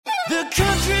The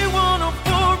Country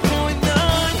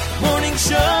 104.9 Morning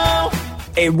Show.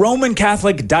 A Roman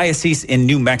Catholic diocese in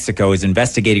New Mexico is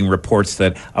investigating reports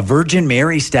that a Virgin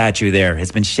Mary statue there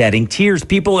has been shedding tears.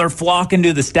 People are flocking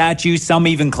to the statue, some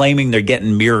even claiming they're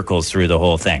getting miracles through the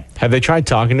whole thing. Have they tried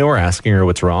talking to her, asking her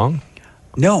what's wrong?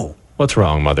 No. What's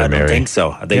wrong, Mother Mary? I don't think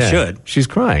so. They should. She's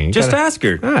crying. You Just ask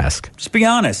her. Ask. Just be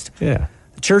honest. Yeah.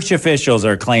 Church officials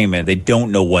are claiming they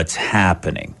don't know what's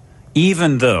happening,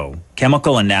 even though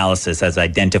chemical analysis has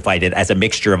identified it as a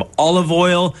mixture of olive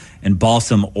oil and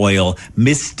balsam oil,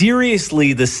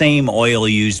 mysteriously the same oil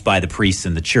used by the priests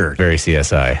in the church. Very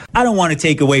CSI. I don't want to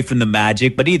take away from the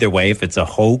magic, but either way, if it's a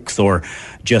hoax or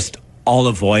just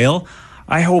olive oil,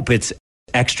 I hope it's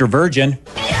extra virgin.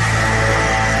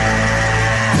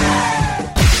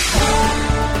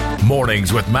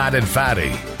 Mornings with Matt and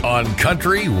Fatty on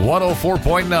Country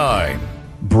 104.9.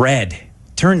 Bread.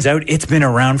 Turns out it's been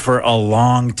around for a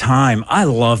long time. I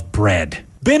love bread.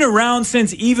 Been around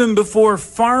since even before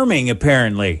farming,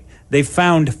 apparently. They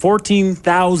found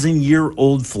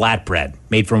 14,000-year-old flatbread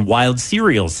made from wild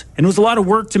cereals. And it was a lot of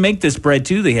work to make this bread,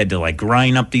 too. They had to,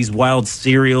 grind up these wild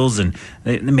cereals, and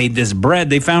they made this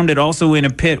bread. They found it also in a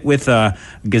pit with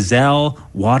gazelle,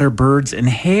 water birds, and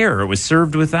hare. It was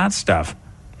served with that stuff.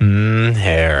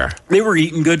 Hair. They were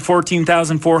eating good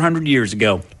 14,400 years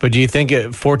ago. But do you think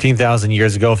 14,000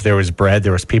 years ago, if there was bread,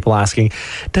 there was people asking,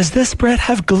 does this bread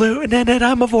have gluten in it?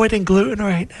 I'm avoiding gluten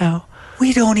right now.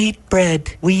 We don't eat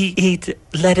bread. We eat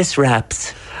lettuce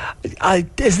wraps.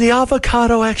 Is the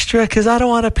avocado extra? Because I don't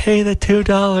want to pay the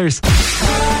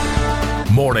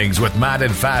 $2. Mornings with Matt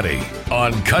and Fatty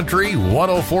on Country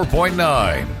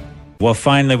 104.9. Well,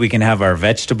 finally, we can have our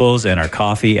vegetables and our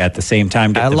coffee at the same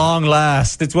time. At long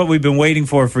last. It's what we've been waiting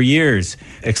for years.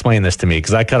 Explain this to me,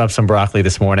 because I cut up some broccoli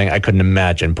this morning. I couldn't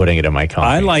imagine putting it in my coffee.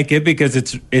 I like it because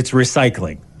it's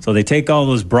recycling. So they take all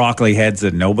those broccoli heads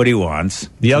that nobody wants.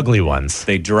 The ugly ones.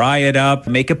 They dry it up,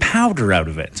 make a powder out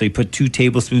of it. So you put 2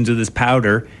 tablespoons of this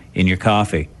powder in your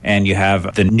coffee, and you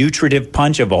have the nutritive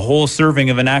punch of a whole serving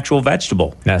of an actual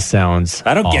vegetable. That sounds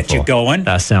That'll awful. get you going.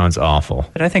 That sounds awful.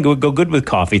 But I think it would go good with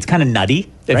coffee. It's kind of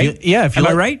nutty, right? Am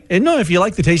I right? No, if you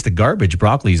like the taste of garbage,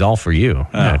 broccoli's all for you.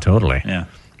 Yeah, totally. Yeah.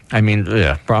 I mean,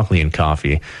 broccoli and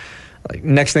coffee.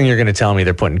 Next thing you're going to tell me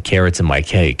they're putting carrots in my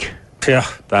cake. Yeah,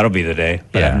 that'll be the day.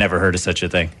 But Yeah. I've never heard of such a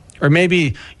thing. Or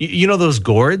maybe, you know those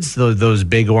gourds, those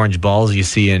big orange balls you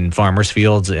see in farmers'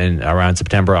 fields in around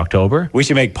September, October? We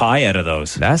should make pie out of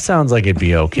those. That sounds like it'd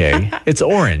be okay. It's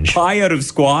orange. Pie out of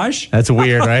squash? That's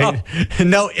weird, right?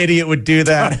 No idiot would do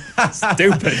that.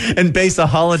 Stupid. And base a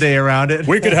holiday around it.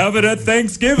 We could have it at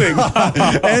Thanksgiving.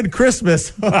 And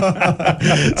Christmas.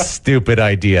 Stupid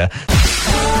idea.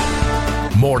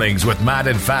 Mornings with Matt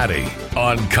and Fatty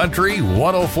on Country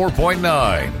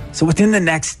 104.9. So within the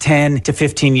next 10 to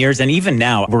 15 years, and even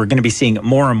now, we're going to be seeing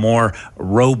more and more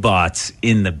robots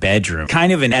in the bedroom.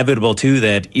 Kind of inevitable, too,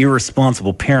 that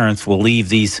irresponsible parents will leave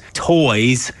these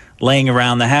toys laying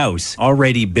around the house,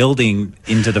 already building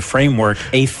into the framework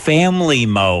a family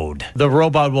mode. The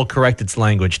robot will correct its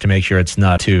language to make sure it's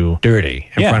not too dirty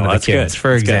in front of the kids. Good.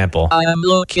 For example, I am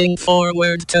looking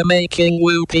forward to making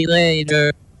whoopie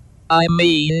later. I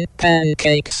mean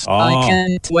pancakes. Oh. I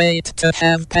can't wait to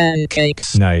have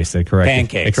pancakes. nice. They corrected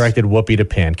Pancakes. They corrected Whoopi to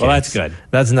pancakes. Well, that's good.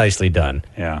 That's nicely done.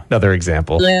 Yeah. Another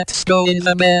example. Let's go in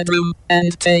the bedroom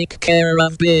and take care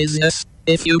of business.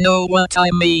 If you know what I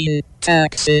mean.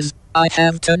 Taxes. I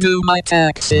have to do my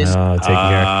taxes. Oh, taking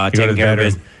care. You go to the taking care of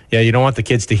bedroom. Yeah, you don't want the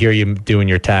kids to hear you doing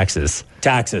your taxes.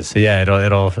 Taxes. Yeah,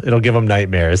 it'll give them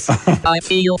nightmares. I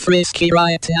feel frisky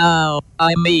right now.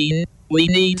 I mean, we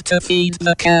need to feed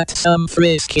the cat some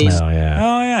Friskies. Oh yeah.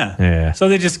 Oh, yeah. Yeah. So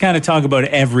they just kind of talk about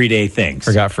everyday things.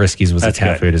 Forgot Friskies was That's a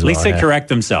cat good. food as At well. least they correct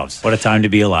themselves. What a time to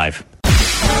be alive.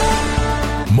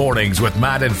 Mornings with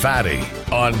Matt and Fatty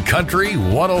on Country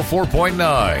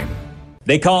 104.9.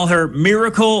 They call her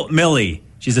Miracle Millie.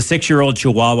 She's a 6-year-old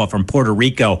Chihuahua from Puerto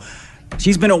Rico.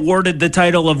 She's been awarded the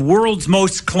title of World's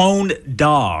Most Cloned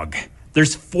Dog.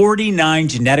 There's 49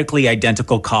 genetically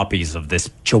identical copies of this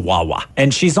Chihuahua.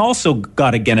 And she's also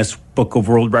got a Guinness Book of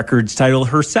World Records title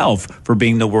herself for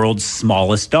being the world's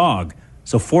smallest dog.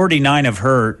 So 49 of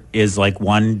her is like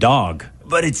one dog.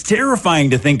 But it's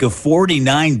terrifying to think of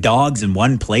 49 dogs in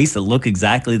one place that look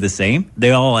exactly the same.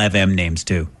 They all have M names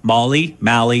too. Molly,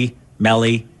 Mally,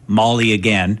 Melly, Molly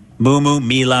again, Mumu,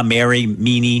 Mila, Mary,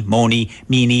 Mini, Moni,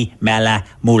 Mini, Mala,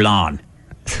 Mulan.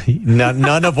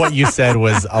 None of what you said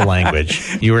was a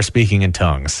language. You were speaking in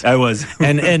tongues. I was.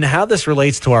 And how this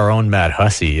relates to our own Mad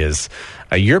Hussey is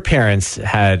your parents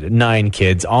had 9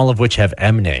 kids, all of which have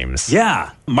M names.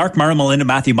 Yeah. Mark, Mara, Melinda,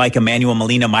 Matthew, Mike, Emmanuel,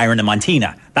 Melina, Myron, and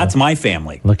Montina. That's my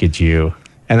family. Look at you.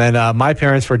 And then my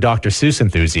parents were Dr. Seuss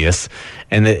enthusiasts,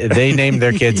 and they named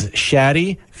their kids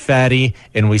Shaddy, Fatty,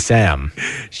 and Wissam.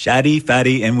 Shaddy,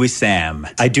 Fatty, and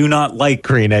Wissam. I do not like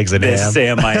green eggs and ham.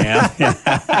 Sam, I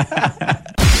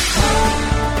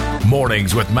am.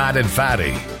 Mornings with Matt and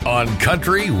Fatty on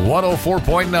Country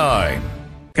 104.9.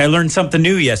 I learned something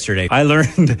new yesterday. I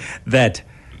learned that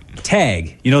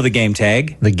TAG, you know the game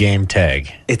TAG? The game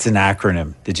TAG. It's an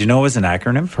acronym. Did you know it was an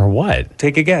acronym? For what?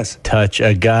 Take a guess. Touch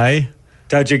a guy.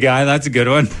 Touch a guy, that's a good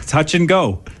one. Touch and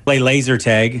go. Play laser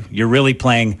tag. You're really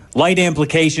playing light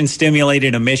amplification,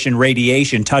 stimulated emission,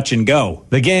 radiation, touch and go.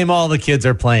 The game all the kids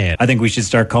are playing. I think we should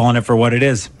start calling it for what it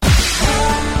is.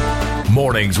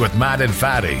 Mornings with Matt and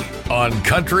Fatty on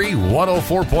Country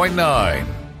 104.9.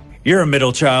 You're a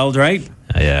middle child, right?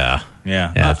 Yeah.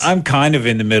 I'm kind of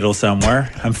in the middle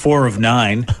somewhere. I'm 4 of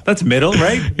 9. That's middle,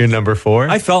 right? You're number 4?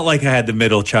 I felt like I had the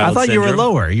middle child I thought syndrome. you were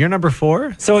lower. You're number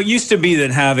 4? So it used to be that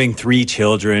having 3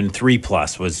 children, 3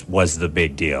 plus was the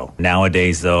big deal.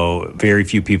 Nowadays, though, very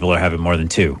few people are having more than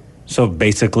 2. So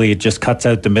basically, it just cuts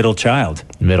out the middle child.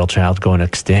 Middle child going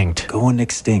extinct. Going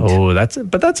extinct. Oh,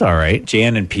 that's all right.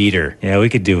 Jan and Peter. Yeah, we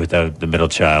could do without the middle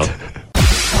child.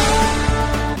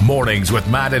 Mornings with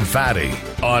Matt and Fatty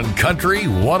on Country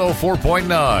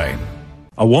 104.9.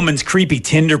 A woman's creepy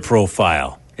Tinder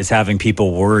profile is having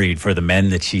people worried for the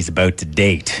men that she's about to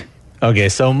date. Okay,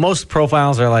 so most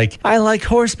profiles are like, I like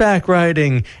horseback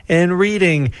riding and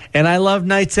reading, and I love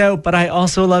nights out, but I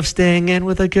also love staying in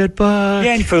with a good book.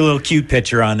 Yeah, and you put a little cute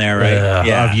picture on there, right?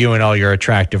 Of you and all your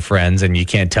attractive friends, and you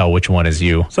can't tell which one is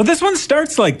you. So this one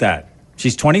starts like that.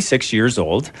 She's 26 years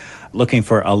old, looking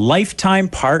for a lifetime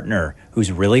partner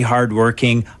who's really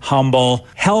hardworking, humble,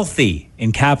 healthy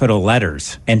in capital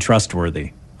letters, and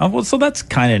trustworthy. Oh, well, so that's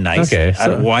kind of nice. Okay.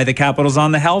 So why the capital's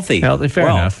on the healthy? Healthy, fair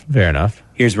enough.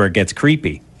 Here's where it gets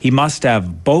creepy. He must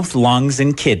have both lungs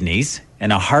and kidneys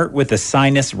and a heart with a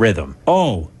sinus rhythm.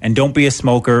 Oh, and don't be a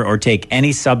smoker or take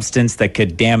any substance that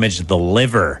could damage the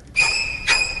liver.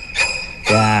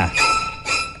 Yeah.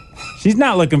 She's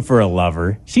not looking for a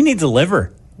lover. She needs a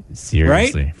liver.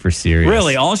 Seriously, right? For serious.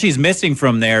 Really, all she's missing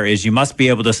from there is you must be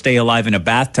able to stay alive in a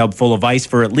bathtub full of ice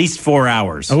for at least 4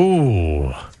 hours.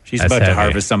 Oh, she's about to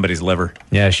harvest somebody's liver.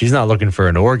 Yeah, she's not looking for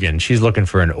an organ. She's looking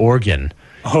for an organ.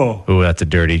 Oh, that's a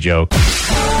dirty joke.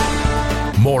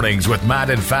 Mornings with Matt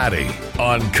and Fatty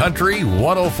on Country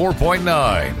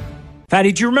 104.9.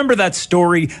 Fatty, do you remember that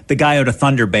story? The guy out of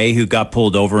Thunder Bay who got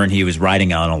pulled over and he was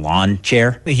riding on a lawn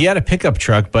chair? He had a pickup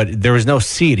truck, but there was no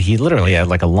seat. He literally had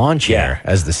like a lawn chair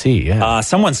as the seat. Yeah.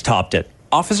 Someone's topped it.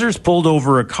 Officers pulled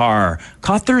over a car,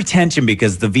 caught their attention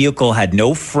because the vehicle had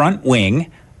no front wing,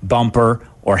 bumper,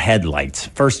 or headlights,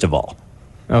 first of all.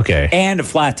 Okay. And a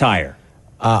flat tire.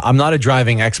 I'm not a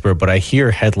driving expert, but I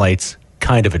hear headlights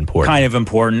kind of important. Kind of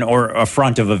important, or a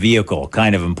front of a vehicle,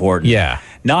 kind of important. Yeah.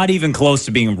 Not even close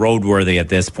to being roadworthy at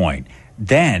this point.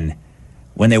 Then,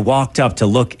 when they walked up to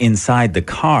look inside the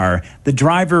car, the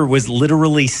driver was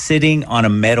literally sitting on a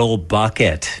metal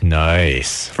bucket.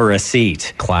 Nice. For a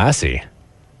seat. Classy.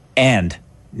 And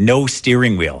no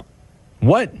steering wheel.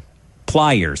 What?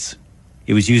 Pliers.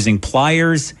 He was using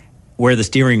pliers where the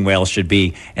steering wheel should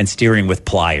be and steering with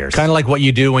pliers. Kind of like what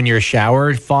you do when your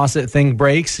shower faucet thing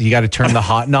breaks. You got to turn the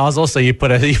hot nozzle, so you put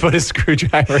a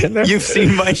screwdriver in there. You've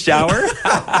seen my shower?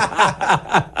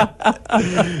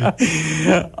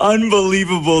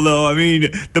 Unbelievable, though. I mean,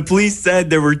 the police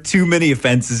said there were too many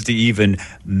offenses to even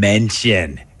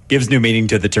mention. Gives new meaning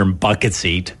to the term bucket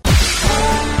seat.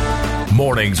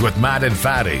 Mornings with Matt and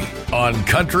Fatty on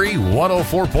Country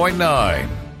 104.9.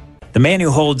 The man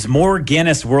who holds more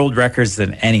Guinness World Records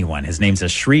than anyone. His name's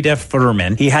Ashrita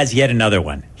Furman. He has yet another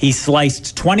one. He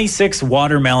sliced 26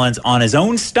 watermelons on his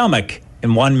own stomach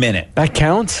in 1 minute. That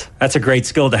counts? That's a great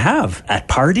skill to have. At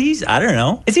parties? I don't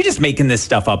know. Is he just making this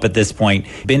stuff up at this point?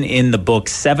 Been in the book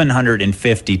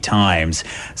 750 times.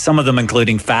 Some of them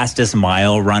including fastest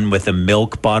mile run with a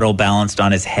milk bottle balanced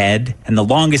on his head, and the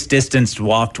longest distance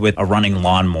walked with a running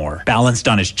lawnmower balanced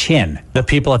on his chin. The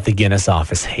people at the Guinness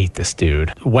office hate this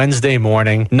dude. Wednesday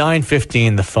morning,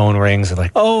 9:15, the phone rings. They're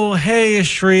like, oh, hey,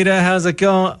 Ashrita, how's it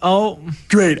going? Oh,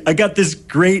 great. I got this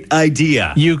great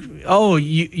idea.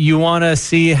 you want to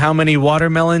see how many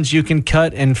watermelons you can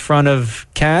cut in front of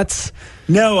cats?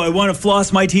 No, I want to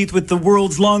floss my teeth with the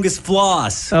world's longest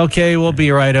floss. Okay, we'll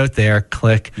be right out there.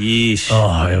 Click. Yeesh.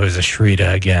 Oh, it was a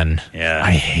Shrita again. Yeah.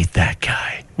 I hate that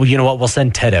guy. Well, you know what? We'll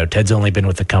send Ted out. Ted's only been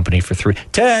with the company for 3.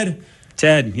 Ted,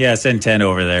 yeah, send 10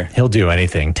 over there. he'll do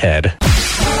anything, Ted.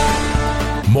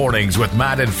 Mornings with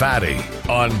Matt and Fatty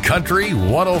on Country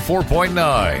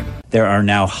 104.9. There are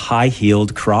now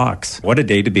high-heeled Crocs. What a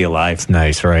day to be alive.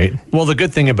 Nice, right? Well, the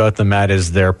good thing about them, Matt,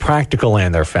 is they're practical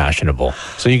and they're fashionable.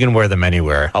 So you can wear them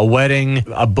anywhere. A wedding,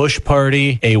 a bush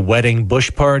party, a wedding bush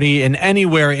party, and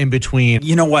anywhere in between.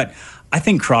 You know what? I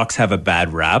think Crocs have a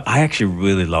bad rap. I actually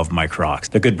really love my Crocs.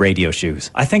 They're good radio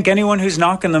shoes. I think anyone who's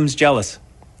knocking them is jealous.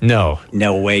 No.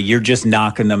 No way. You're just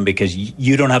knocking them because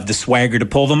you don't have the swagger to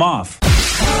pull them off.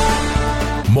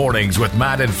 Mornings with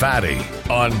Matt and Fatty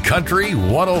on Country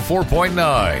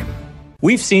 104.9.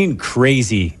 We've seen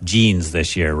crazy jeans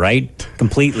this year, right?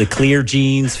 Completely clear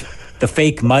jeans, the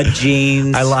fake mud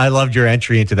jeans. I loved your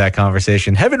entry into that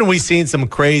conversation. Haven't we seen some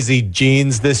crazy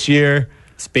jeans this year?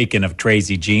 Speaking of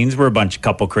crazy jeans, we're a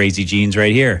couple crazy jeans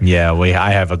right here. Yeah,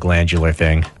 I have a glandular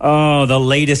thing. Oh, the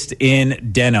latest in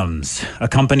denims. A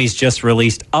company's just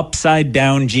released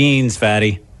upside-down jeans,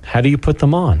 Fatty. How do you put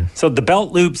them on? So the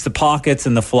belt loops, the pockets,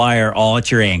 and the fly are all at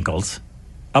your ankles.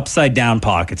 Upside down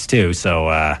pockets, too. So,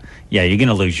 yeah, you're going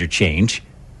to lose your change.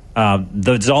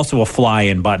 There's also a fly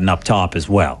and button up top as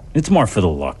well. It's more for the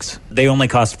looks. They only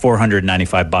cost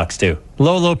 $495, too.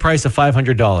 Low price of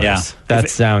 $500. Yeah. That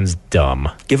sounds dumb.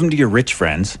 Give them to your rich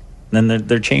friends. Then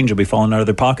their change will be falling out of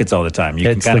their pockets all the time. You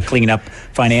can It's kind of like- clean up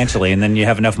financially, and then you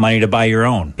have enough money to buy your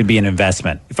own. It'd be an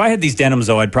investment. If I had these denims,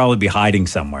 though, I'd probably be hiding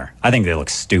somewhere. I think they look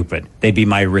stupid. They'd be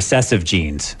my recessive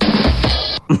jeans.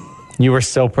 You were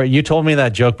so proud. You told me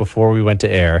that joke before we went to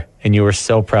air, and you were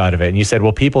so proud of it. And you said,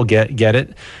 "Will people get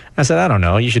it?" I said, "I don't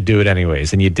know. You should do it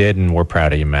anyways." And you did, and we're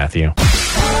proud of you, Matthew.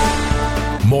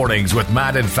 Mornings with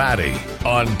Matt and Fatty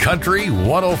on Country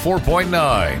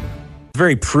 104.9.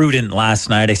 Very prudent last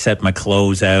night. I set my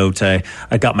clothes out. I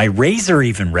got my razor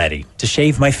even ready to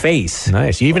shave my face.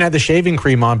 Nice. You even had the shaving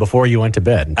cream on before you went to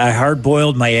bed. I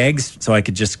hard-boiled my eggs so I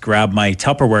could just grab my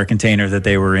Tupperware container that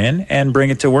they were in and bring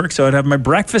it to work so I'd have my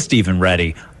breakfast even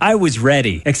ready. I was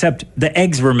ready, except the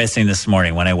eggs were missing this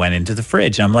morning when I went into the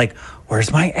fridge. I'm like, where's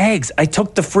my eggs? I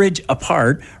took the fridge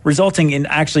apart, resulting in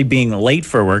actually being late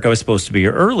for work. I was supposed to be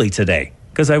early today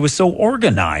because I was so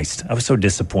organized. I was so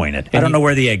disappointed. I don't know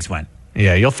where the eggs went.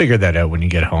 Yeah, you'll figure that out when you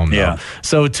get home, though. Yeah.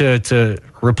 So to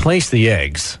replace the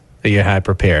eggs that you had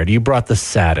prepared, you brought the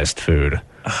saddest food.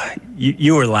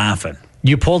 You were laughing.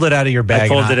 You pulled it out of your bag. I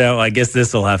pulled and it out. I guess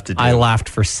this will have to do. I laughed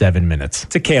for 7 minutes.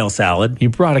 It's a kale salad.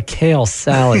 You brought a kale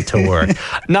salad to work.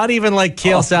 Not even like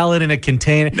kale salad in a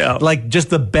container. No. Like just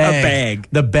the bag. A bag.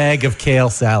 The bag of kale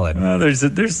salad.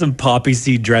 There's some poppy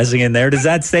seed dressing in there. Does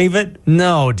that save it?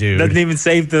 No, dude. Doesn't even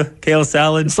save the kale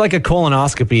salad. It's like a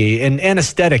colonoscopy, and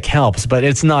anesthetic helps, but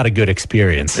it's not a good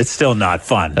experience. It's still not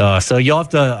fun. So you'll have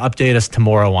to update us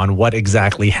tomorrow on what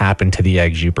exactly happened to the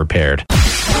eggs you prepared.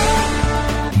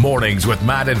 Mornings with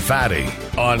Matt and Fatty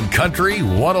on Country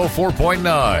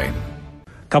 104.9.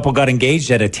 Couple got engaged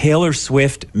at a Taylor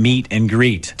Swift meet and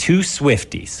greet. 2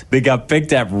 Swifties. They got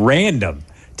picked at random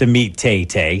to meet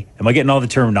Tay-Tay. Am I getting all the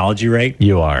terminology right?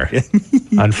 You are,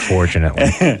 unfortunately.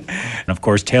 And of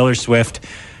course, Taylor Swift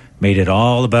made it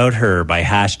all about her by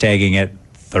hashtagging it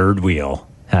Third Wheel.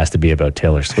 Has to be about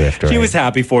Taylor Swift, right? She was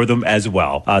happy for them as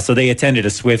well. So they attended a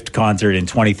Swift concert in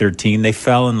 2013. They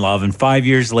fell in love, and 5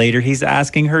 years later, he's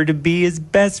asking her to be his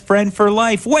best friend for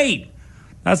life. Wait!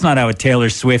 That's not how a Taylor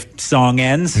Swift song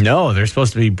ends. No, there's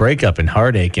supposed to be breakup and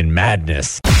heartache and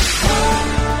madness.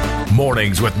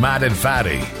 Mornings with Matt and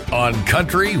Fatty on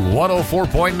Country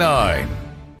 104.9.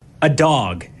 A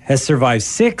dog has survived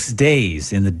 6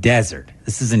 days in the desert.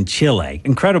 This is in Chile.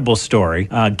 Incredible story.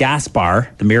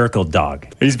 Gaspar, the miracle dog,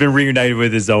 he's been reunited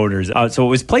with his owners. So it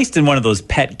was placed in one of those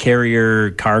pet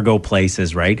carrier cargo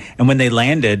places, right? And when they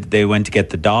landed, they went to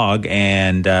get the dog,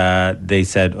 and they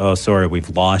said, "Oh, sorry, we've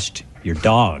lost your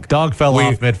dog." Dog fell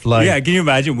off mid-flight. Yeah, can you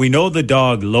imagine? We know the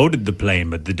dog loaded the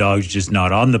plane, but the dog's just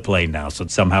not on the plane now, so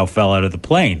it somehow fell out of the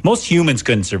plane. Most humans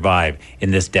couldn't survive in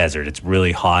this desert. It's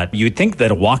really hot. You'd think that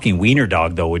a walking wiener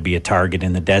dog, though, would be a target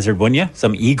in the desert, wouldn't you?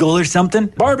 Some eagle or something?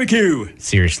 Barbecue!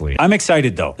 Seriously. I'm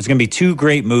excited, though. There's going to be 2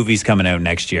 great movies coming out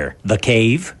next year. The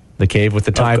Cave The cave with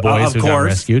the Thai boys of who got course.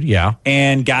 rescued. Yeah.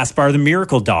 and Gaspar the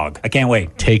Miracle Dog. I can't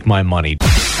wait. Take my money.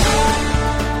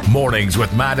 Mornings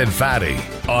with Matt and Fatty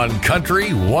on Country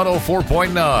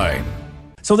 104.9.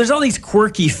 So there's all these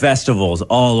quirky festivals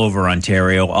all over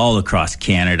Ontario, all across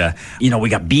Canada. You know, we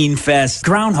got Bean Fest,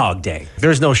 Groundhog Day.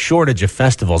 There's no shortage of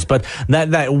festivals, but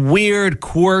that weird,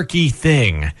 quirky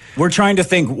thing. We're trying to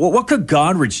think, what could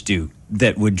Goderich do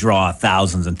that would draw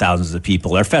thousands and thousands of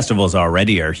people? Our festivals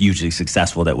already are hugely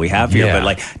successful that we have here, but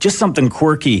like just something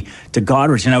quirky to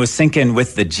Goderich. And I was thinking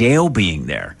with the jail being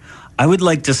there, I would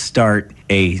like to start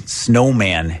a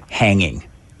snowman hanging.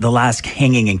 The last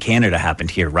hanging in Canada happened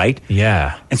here, right?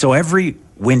 Yeah. And so every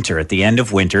winter, at the end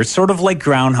of winter, it's sort of like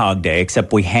Groundhog Day,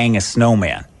 except we hang a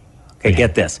snowman. Okay,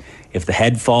 get this. If the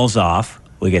head falls off,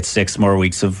 we get 6 more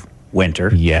weeks of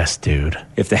winter. Yes, dude.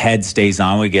 If the head stays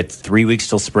on, we get 3 weeks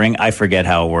till spring. I forget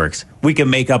how it works. We can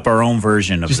make up our own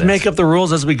version of this. Just make up the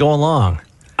rules as we go along.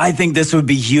 I think this would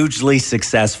be hugely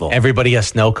successful. Everybody has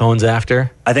snow cones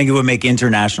after? I think it would make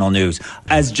international news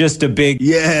as just a big,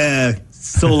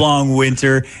 so long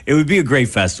winter. It would be a great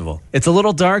festival. It's a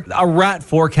little dark. A rat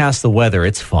forecasts the weather.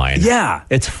 It's fine. Yeah.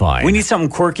 It's fine. We need something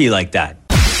quirky like that.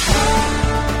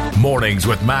 Mornings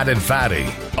with Matt and Fatty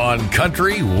on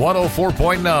Country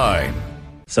 104.9.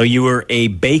 So you were a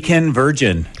bacon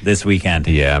virgin this weekend.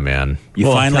 Yeah, man. You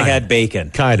finally had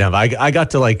bacon. Kind of. I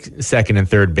got to like second and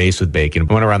third base with bacon.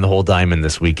 Went around the whole diamond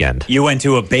this weekend. You went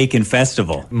to a bacon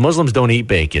festival. Muslims don't eat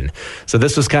bacon. So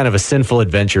this was kind of a sinful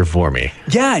adventure for me.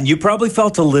 Yeah, and you probably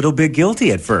felt a little bit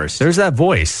guilty at first. There's that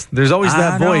voice. There's always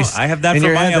that voice. I have that in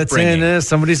from your my head upbringing. that's saying,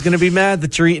 somebody's going to be mad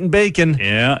that you're eating bacon.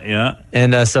 Yeah.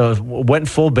 And so went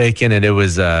full bacon, and it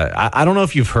was, I don't know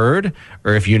if you've heard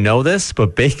or if you know this,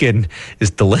 but bacon is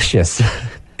delicious.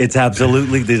 It's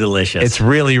absolutely delicious. It's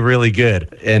really, really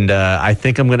good. And I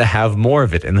think I'm going to have more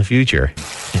of it in the future.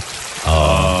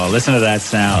 Oh, listen to that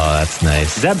sound. Oh, that's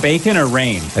nice. Is that bacon or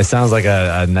rain? It sounds like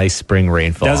a nice spring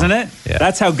rainfall. Doesn't it? Yeah.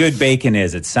 That's how good bacon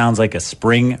is. It sounds like a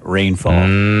spring rainfall.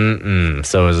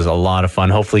 So it was a lot of fun.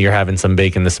 Hopefully you're having some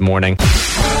bacon this morning.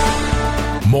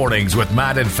 Mornings with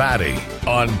Matt and Fatty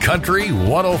on Country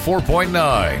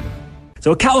 104.9.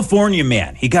 So a California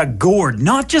man, he got gored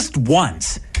not just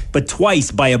once, but twice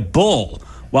by a bull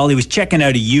while he was checking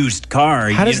out a used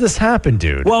car. How does this happen,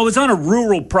 dude? Well, it was on a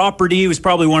rural property. It was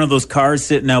probably one of those cars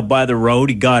sitting out by the road.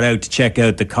 He got out to check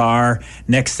out the car.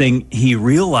 Next thing he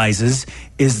realizes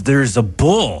is there's a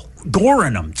bull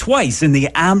goring him twice in the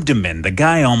abdomen. The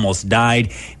guy almost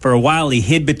died. For a while, he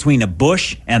hid between a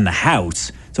bush and the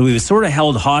house. So he was sort of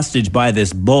held hostage by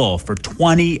this bull for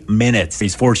 20 minutes.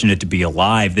 He's fortunate to be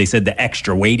alive. They said the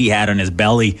extra weight he had on his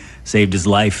belly saved his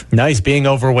life. Nice. Being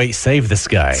overweight saved this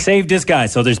guy. Saved this guy.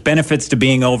 So there's benefits to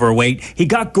being overweight. He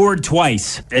got gored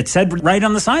twice. It said right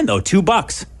on the sign, though,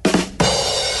 $2.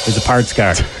 There's a parts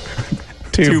car.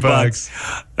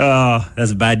 $2. Oh,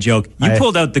 that's a bad joke. You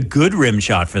pulled out the good rim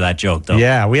shot for that joke, though.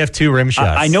 Yeah, we have 2 rim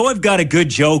shots. I know I've got a good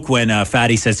joke when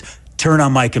Fatty says, turn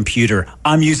on my computer.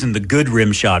 I'm using the good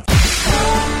rim shot.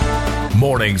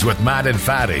 Mornings with Matt and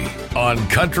Fatty on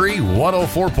Country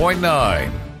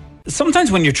 104.9.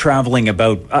 Sometimes when you're traveling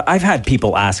about, I've had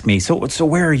people ask me, so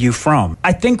where are you from?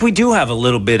 I think we do have a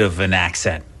little bit of an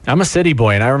accent. I'm a city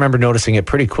boy, and I remember noticing it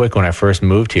pretty quick when I first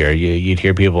moved here. You'd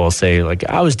hear people say, like,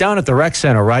 I was down at the rec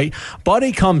center, right?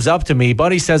 Buddy comes up to me.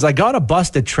 Buddy says, I got a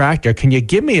busted tractor. Can you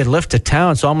give me a lift to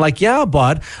town? So I'm like, yeah,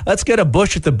 bud. Let's get a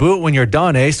bush at the boot when you're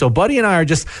done, eh? So Buddy and I are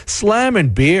just slamming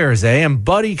beers, eh? And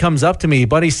Buddy comes up to me.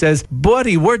 Buddy says,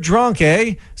 Buddy, we're drunk,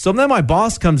 eh? So then my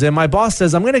boss comes in. My boss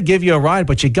says, I'm going to give you a ride,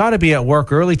 but you got to be at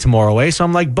work early tomorrow, eh? So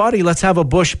I'm like, Buddy, let's have a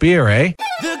bush beer, eh?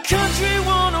 The country